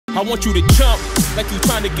I want you to jump like you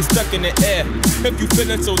trying to get stuck in the air. If you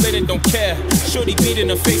feeling so lit and don't care, shorty beating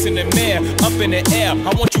her face in the mirror, up in the air.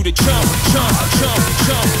 I want you to jump, jump, jump,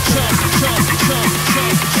 jump, jump, jump, jump, jump,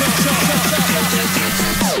 jump,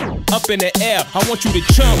 jump, up in the air. I want you to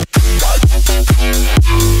jump,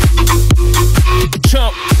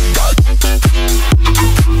 jump.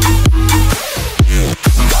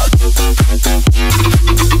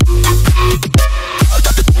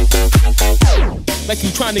 Like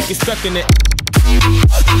you trying to get stuck in it.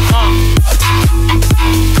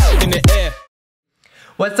 In the air.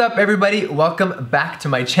 What's up everybody? Welcome back to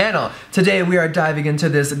my channel. Today we are diving into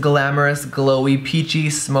this glamorous, glowy, peachy,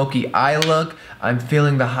 smoky eye look. I'm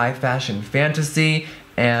feeling the high fashion fantasy.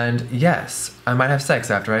 And yes, I might have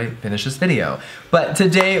sex after I finish this video. But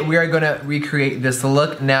today we are gonna recreate this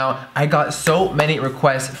look. Now, I got so many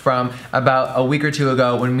requests from about a week or two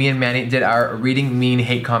ago when me and Manny did our reading mean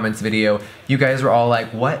hate comments video. You guys were all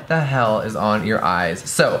like, what the hell is on your eyes?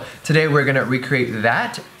 So today we're gonna recreate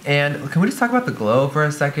that. And can we just talk about the glow for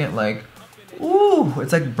a second? Like, ooh,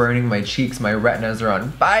 it's like burning my cheeks. My retinas are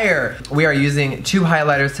on fire. We are using 2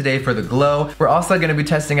 highlighters today for the glow. We're also gonna be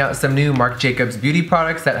testing out some new Marc Jacobs beauty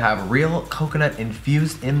products that have real coconut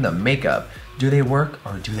infused in the makeup. Do they work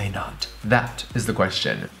or do they not? That is the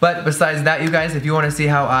question. But besides that, you guys, if you wanna see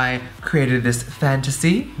how I created this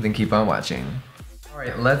fantasy, then keep on watching. All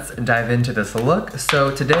right, let's dive into this look.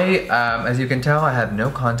 So today, as you can tell, I have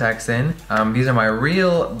no contacts in. These are my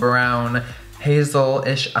real brown,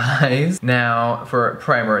 hazel-ish eyes. Now for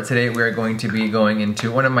primer, today we're going to be going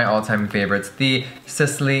into one of my all-time favorites, the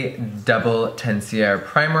Sisley Double Tenseur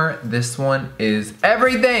Primer. This one is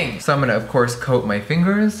everything! So I'm gonna, of course, coat my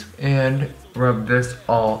fingers and rub this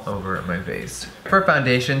all over my face. For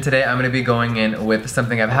foundation today, I'm gonna be going in with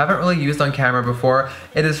something I haven't really used on camera before.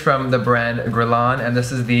 It is from the brand Guerlain, and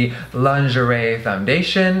this is the Lingerie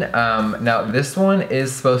foundation. Now this one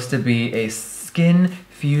is supposed to be a skin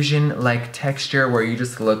fusion-like texture where you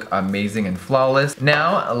just look amazing and flawless.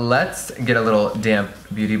 Now, let's get a little damp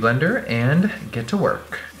beauty blender and get to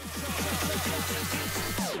work.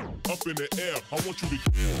 Up in the air, I want you to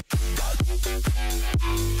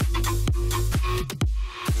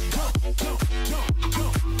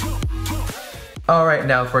Alright,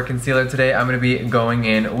 now for concealer today, I'm going to be going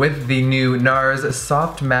in with the new NARS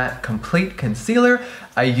Soft Matte Complete Concealer.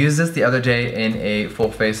 I used this the other day in a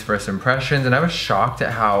full face first impressions, and I was shocked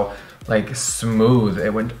at how like smooth it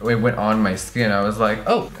went on my skin. I was like,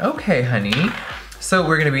 oh, okay, honey. So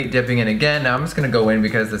we're gonna be dipping in again. Now I'm just gonna go in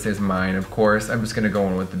because this is mine, of course. I'm just gonna go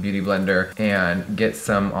in with the beauty blender and get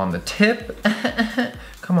some on the tip.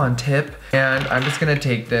 Come on, tip. And I'm just gonna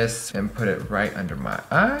take this and put it right under my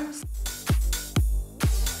eyes.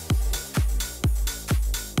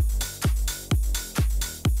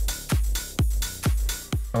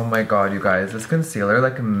 Oh my god, you guys, this concealer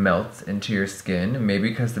like melts into your skin, maybe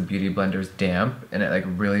because the beauty blender's damp and it like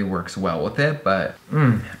really works well with it, but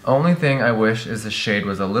only thing I wish is the shade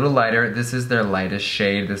was a little lighter. This is their lightest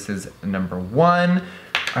shade. This is number 1.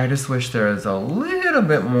 I just wish there was a little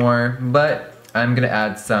bit more, but I'm gonna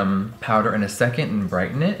add some powder in a second and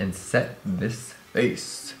brighten it and set this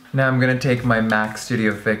face. Now I'm gonna take my MAC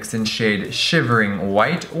Studio Fix in shade Shivering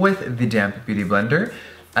White with the damp beauty blender.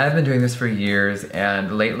 I've been doing this for years,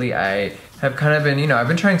 and lately I have kind of been, you know, I've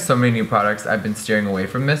been trying so many new products, I've been steering away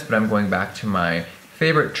from this, but I'm going back to my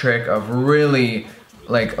favorite trick of really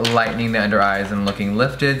like lightening the under eyes and looking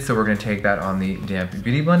lifted. So we're gonna take that on the damp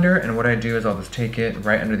beauty blender, and what I do is I'll just take it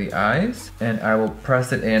right under the eyes and I will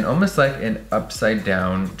press it in almost like an upside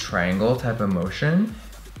down triangle type of motion,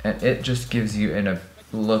 and it just gives you a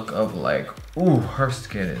look of like, ooh, her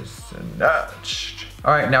skin is snatched.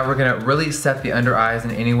 All right, now we're gonna really set the under eyes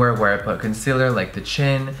and anywhere where I put concealer, like the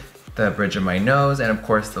chin, the bridge of my nose, and of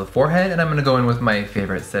course the forehead. And I'm gonna go in with my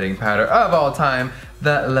favorite setting powder of all time,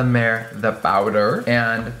 the La Mer, the powder.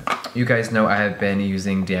 And you guys know I have been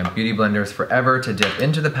using damp beauty blenders forever to dip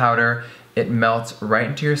into the powder. It melts right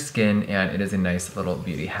into your skin, and it is a nice little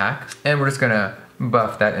beauty hack. And we're just gonna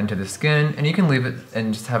buff that into the skin, and you can leave it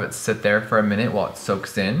and just have it sit there for a minute while it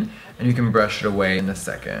soaks in, and you can brush it away in a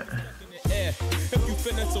second.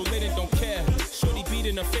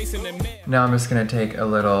 Now I'm just gonna take a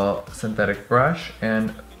little synthetic brush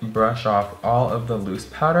and brush off all of the loose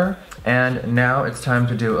powder. And now it's time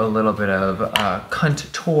to do a little bit of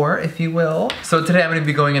contour, if you will. So today I'm gonna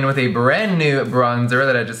be going in with a brand new bronzer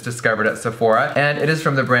that I just discovered at Sephora, and it is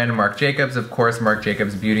from the brand Marc Jacobs. Of course, Marc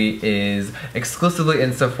Jacobs Beauty is exclusively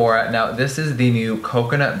in Sephora. Now this is the new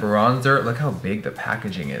coconut bronzer. Look how big the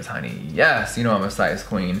packaging is, honey. Yes, you know I'm a size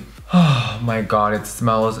queen. Oh my god, it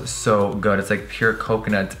smells so good. It's like pure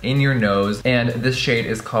coconut in your nose. And this shade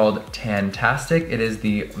is called Tantastic. It is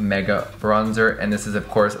the Mega Bronzer, and this is of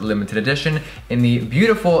course limited edition in the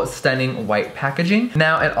beautiful, stunning white packaging.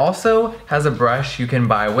 Now it also has a brush you can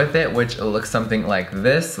buy with it, which looks something like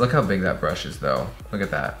this. Look how big that brush is though. Look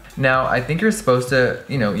at that. Now I think you're supposed to,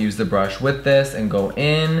 you know, use the brush with this and go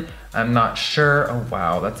in. I'm not sure. Oh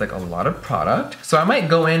wow, that's like a lot of product. So I might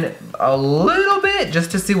go in a little bit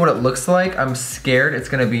just to see what it looks like. I'm scared it's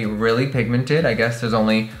gonna be really pigmented. I guess there's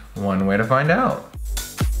only one way to find out.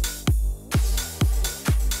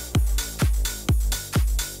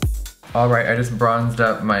 All right, I just bronzed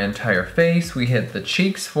up my entire face. We hit the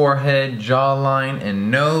cheeks, forehead, jawline, and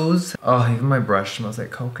nose. Oh, even my brush smells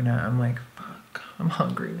like coconut. I'm like, I'm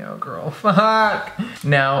hungry now, girl, fuck.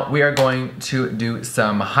 Now we are going to do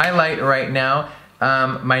some highlight right now.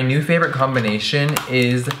 My new favorite combination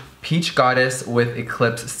is Peach Goddess with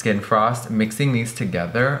Eclipse Skin Frost. Mixing these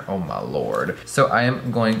together, oh my lord. So I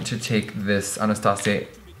am going to take this Anastasia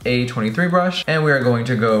A23 brush and we are going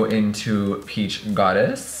to go into Peach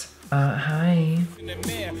Goddess. Hi.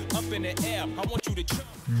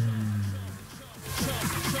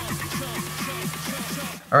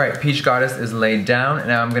 All right, Peach Goddess is laid down.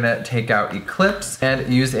 Now I'm gonna take out Eclipse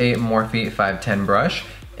and use a Morphe 510 brush.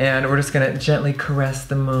 And we're just gonna gently caress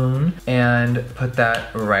the moon and put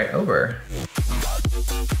that right over.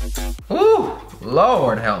 Ooh,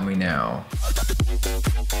 Lord help me now.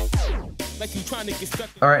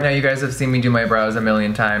 All right, now you guys have seen me do my brows a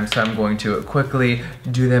million times, so I'm going to quickly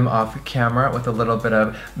do them off camera with a little bit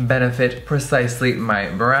of Benefit Precisely My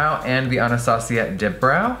Brow and the Anastasia Dip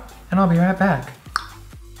Brow, and I'll be right back.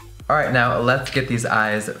 All right, now let's get these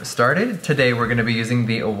eyes started. Today we're gonna be using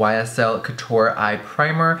the YSL Couture Eye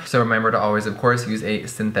Primer. So remember to always, of course, use a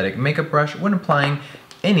synthetic makeup brush when applying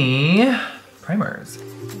any primers.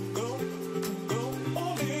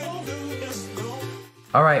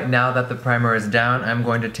 All right, now that the primer is down, I'm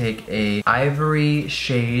going to take a ivory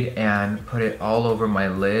shade and put it all over my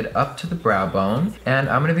lid up to the brow bone. And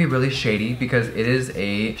I'm gonna be really shady because it is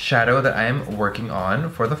a shadow that I am working on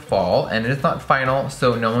for the fall and it is not final,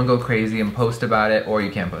 so no one go crazy and post about it, or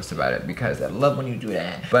you can't post about it because I love when you do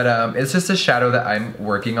that. But it's just a shadow that I'm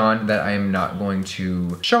working on that I am not going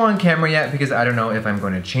to show on camera yet because I don't know if I'm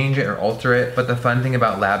going to change it or alter it. But the fun thing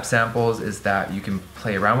about lab samples is that you can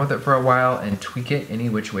play around with it for a while and tweak it any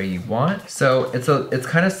which way you want. So it's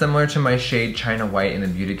kind of similar to my shade China White in the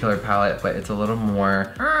Beauty Killer palette, but it's a little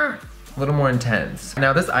more intense.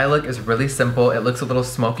 Now this eye look is really simple. It looks a little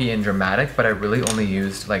smoky and dramatic, but I really only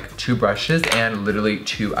used like 2 brushes and literally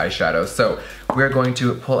 2 eyeshadows. So we're going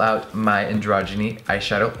to pull out my Androgyny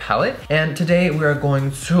eyeshadow palette. And today we are going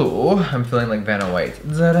to, I'm feeling like Vanna White.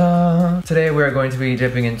 Ta-da! Today we are going to be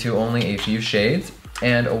dipping into only a few shades.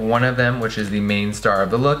 And one of them, which is the main star of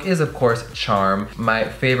the look, is of course Charm, my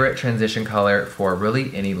favorite transition color for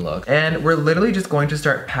really any look. And we're literally just going to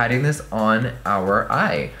start patting this on our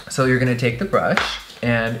eye. So you're gonna take the brush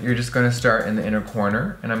and you're just gonna start in the inner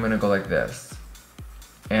corner, and I'm gonna go like this.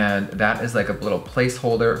 And that is like a little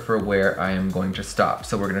placeholder for where I am going to stop.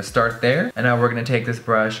 So we're gonna start there, and now we're gonna take this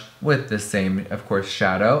brush with the same, of course,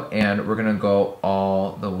 shadow, and we're gonna go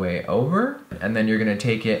all the way over. And then you're gonna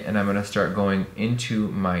take it, and I'm gonna start going into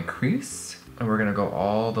my crease. And we're gonna go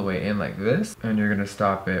all the way in like this, and you're gonna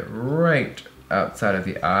stop it right outside of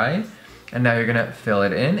the eye. And now you're gonna fill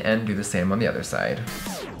it in and do the same on the other side.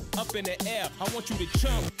 Up in the air, I want you to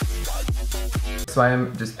jump. So I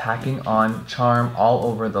am just packing on Charm all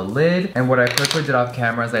over the lid. And what I quickly did off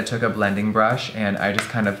camera is I took a blending brush and I just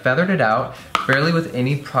kind of feathered it out, barely with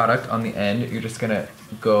any product on the end. You're just gonna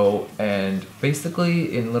go and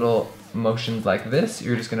basically in little motions like this,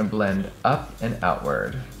 you're just gonna blend up and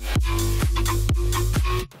outward.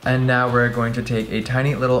 And now we're going to take a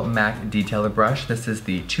tiny little MAC detailer brush. This is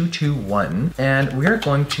the 221. And we're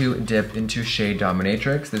going to dip into shade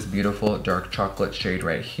Dominatrix, this beautiful dark chocolate shade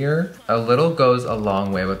right here. A little goes a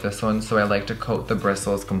long way with this one, so I like to coat the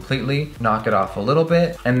bristles completely, knock it off a little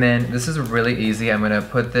bit. And then this is really easy. I'm gonna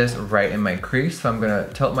put this right in my crease. So I'm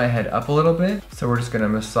gonna tilt my head up a little bit. So we're just gonna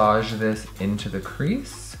massage this into the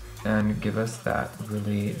crease and give us that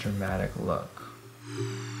really dramatic look.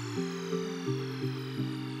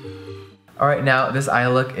 All right, now this eye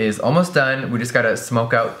look is almost done. We just gotta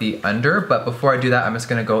smoke out the under, but before I do that, I'm just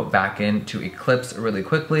gonna go back into Eclipse really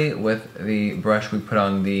quickly with the brush we put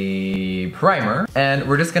on the primer. And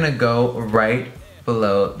we're just gonna go right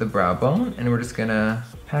below the brow bone, and we're just gonna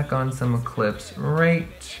pack on some Eclipse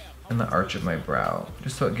right in the arch of my brow,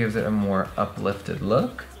 just so it gives it a more uplifted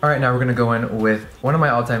look. All right, now we're gonna go in with one of my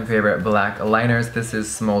all-time favorite black liners. This is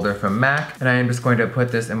Smolder from MAC, and I am just going to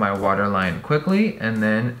put this in my waterline quickly and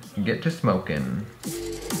then get to smoking.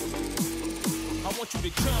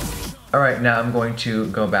 All right, now I'm going to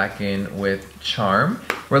go back in with Charm.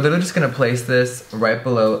 We're literally just gonna place this right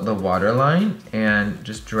below the waterline and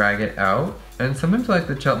just drag it out. And sometimes I like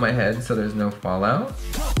to tilt my head so there's no fallout.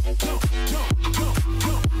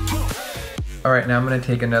 All right, now I'm gonna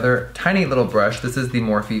take another tiny little brush. This is the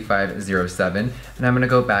Morphe 507, and I'm gonna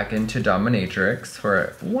go back into Dominatrix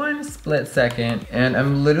for one split second, and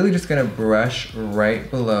I'm literally just gonna brush right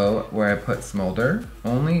below where I put Smolder,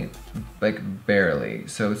 only like barely.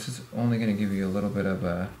 So it's just only gonna give you a little bit of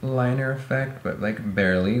a liner effect, but like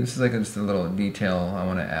barely. This is like just a little detail I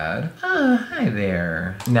wanna add. Ah, hi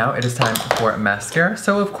there. Now it is time for mascara.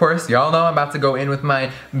 So of course, y'all know I'm about to go in with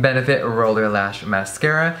my Benefit Roller Lash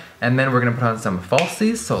Mascara, and then we're gonna put on some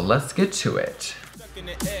falsies, so let's get to it.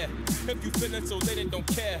 If you feeling so late and don't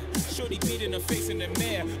care, shorty beating her face in the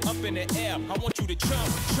mirror, up in the air. I want you to jump.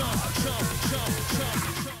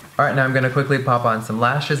 All right, now I'm gonna quickly pop on some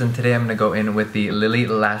lashes, and today I'm gonna go in with the Lily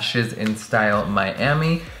Lashes in Style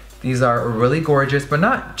Miami. These are really gorgeous, but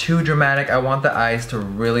not too dramatic. I want the eyes to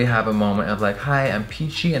really have a moment of like, hi, I'm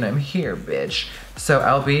peachy and I'm here, bitch. So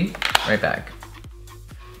I'll be right back.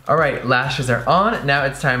 All right, lashes are on. Now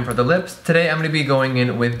it's time for the lips. Today I'm gonna be going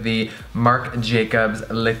in with the Marc Jacobs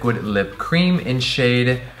Liquid Lip Cream in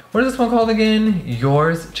shade, what is this one called again?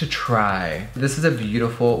 Yours to Try. This is a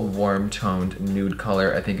beautiful warm toned nude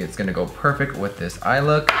color. I think it's gonna go perfect with this eye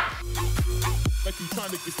look. Like you trying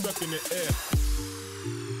to get stuck in the air.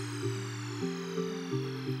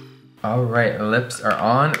 All right, lips are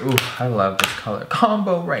on. Ooh, I love this color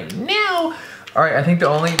combo right now. All right, I think the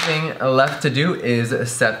only thing left to do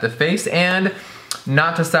is set the face, and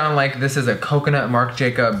not to sound like this is a coconut Marc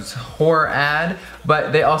Jacobs horror ad,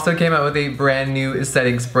 but they also came out with a brand new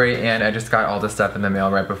setting spray, and I just got all this stuff in the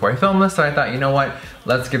mail right before I filmed this, so I thought, you know what,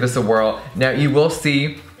 let's give this a whirl. Now you will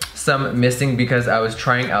see some missing because I was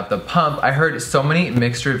trying out the pump. I heard so many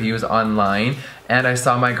mixed reviews online, and I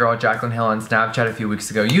saw my girl Jaclyn Hill on Snapchat a few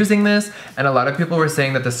weeks ago using this, and a lot of people were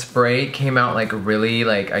saying that the spray came out like really,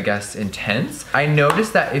 like, I guess intense. I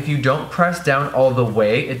noticed that if you don't press down all the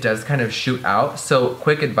way, it does kind of shoot out. So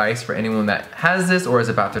quick advice for anyone that has this or is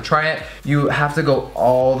about to try it, you have to go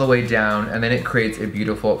all the way down, and then it creates a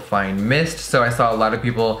beautiful fine mist. So I saw a lot of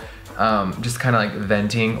people just kind of like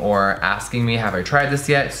venting or asking me, have I tried this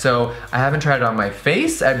yet? So I haven't tried it on my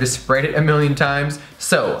face. I've just sprayed it a million times.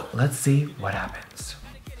 So let's see what happens.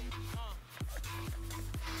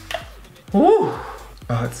 Ooh.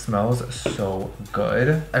 Oh, it smells so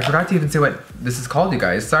good. I forgot to even say what this is called, you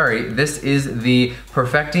guys. Sorry. This is the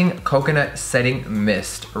Perfecting Coconut Setting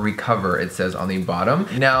Mist Recover, it says on the bottom.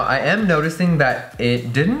 Now, I am noticing that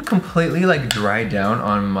it didn't completely like dry down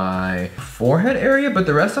on my forehead area, but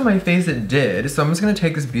the rest of my face it did. So I'm just gonna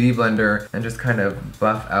take this beauty blender and just kind of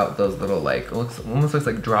buff out those little like, almost looks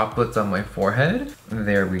like droplets on my forehead.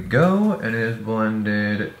 There we go, and it is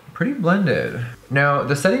blended. Pretty blended. Now,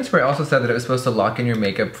 the setting spray also said that it was supposed to lock in your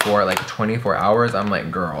makeup for like 24 hours. I'm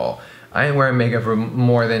like, girl, I ain't wearing makeup for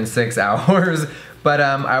more than 6 hours. But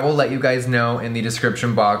I will let you guys know in the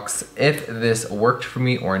description box if this worked for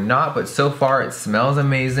me or not. But so far, it smells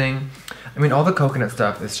amazing. I mean, all the coconut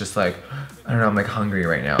stuff is just like, I don't know, I'm like hungry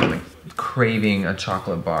right now. I'm like craving a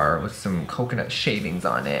chocolate bar with some coconut shavings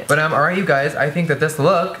on it. But all right, you guys, I think that this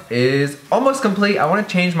look is almost complete. I want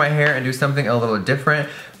to change my hair and do something a little different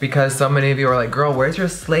because so many of you are like, girl, where's your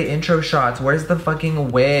Slay intro shots? Where's the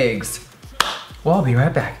fucking wigs? Well, I'll be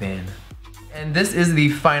right back then. And this is the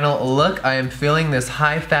final look. I am feeling this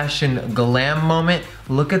high fashion glam moment.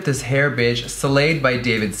 Look at this hair, bitch. Slayed by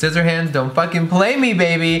David Scissorhands. Don't fucking play me,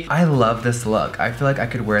 baby. I love this look. I feel like I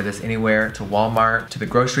could wear this anywhere, to Walmart, to the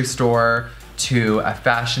grocery store, to a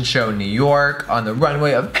fashion show in New York, on the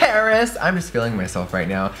runway of Paris. I'm just feeling myself right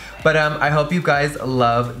now. But I hope you guys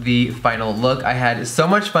love the final look. I had so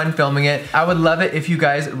much fun filming it. I would love it if you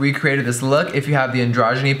guys recreated this look. If you have the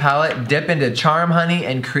androgyny palette, dip into Charm, honey,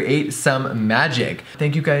 and create some magic.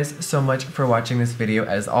 Thank you guys so much for watching this video.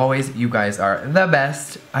 As always, you guys are the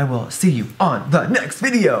best. I will see you on the next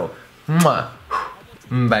video. Mwah.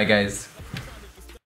 Bye, guys.